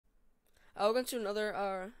I'll go into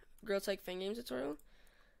another Girl Tech Fan Game tutorial.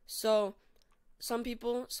 So some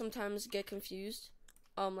people sometimes get confused,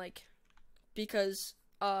 like because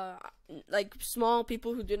like small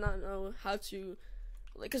people who do not know how to,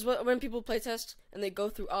 like, because when people playtest and they go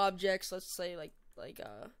through objects, let's say like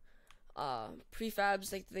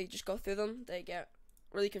prefabs, like they just go through them, they get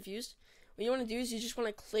really confused. What you want to do is you just want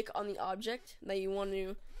to click on the object that you want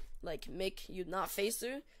to like make you not phase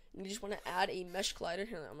through. And you just want to add a mesh collider.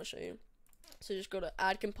 Here, I'm gonna show you. So just go to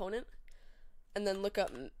add component, and then look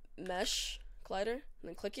up mesh collider, and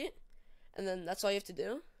then click it, and then that's all you have to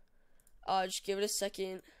do. Just give it a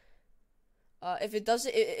second. If it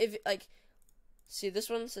doesn't, if like, see this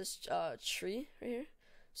one says tree right here.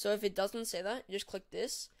 So if it doesn't say that, you just click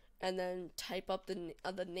this, and then type up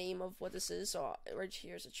the name of what this is. So right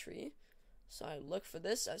here is a tree. So I look for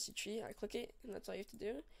this as a tree, I click it, and that's all you have to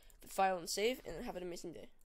do. The file and save, and have an amazing day.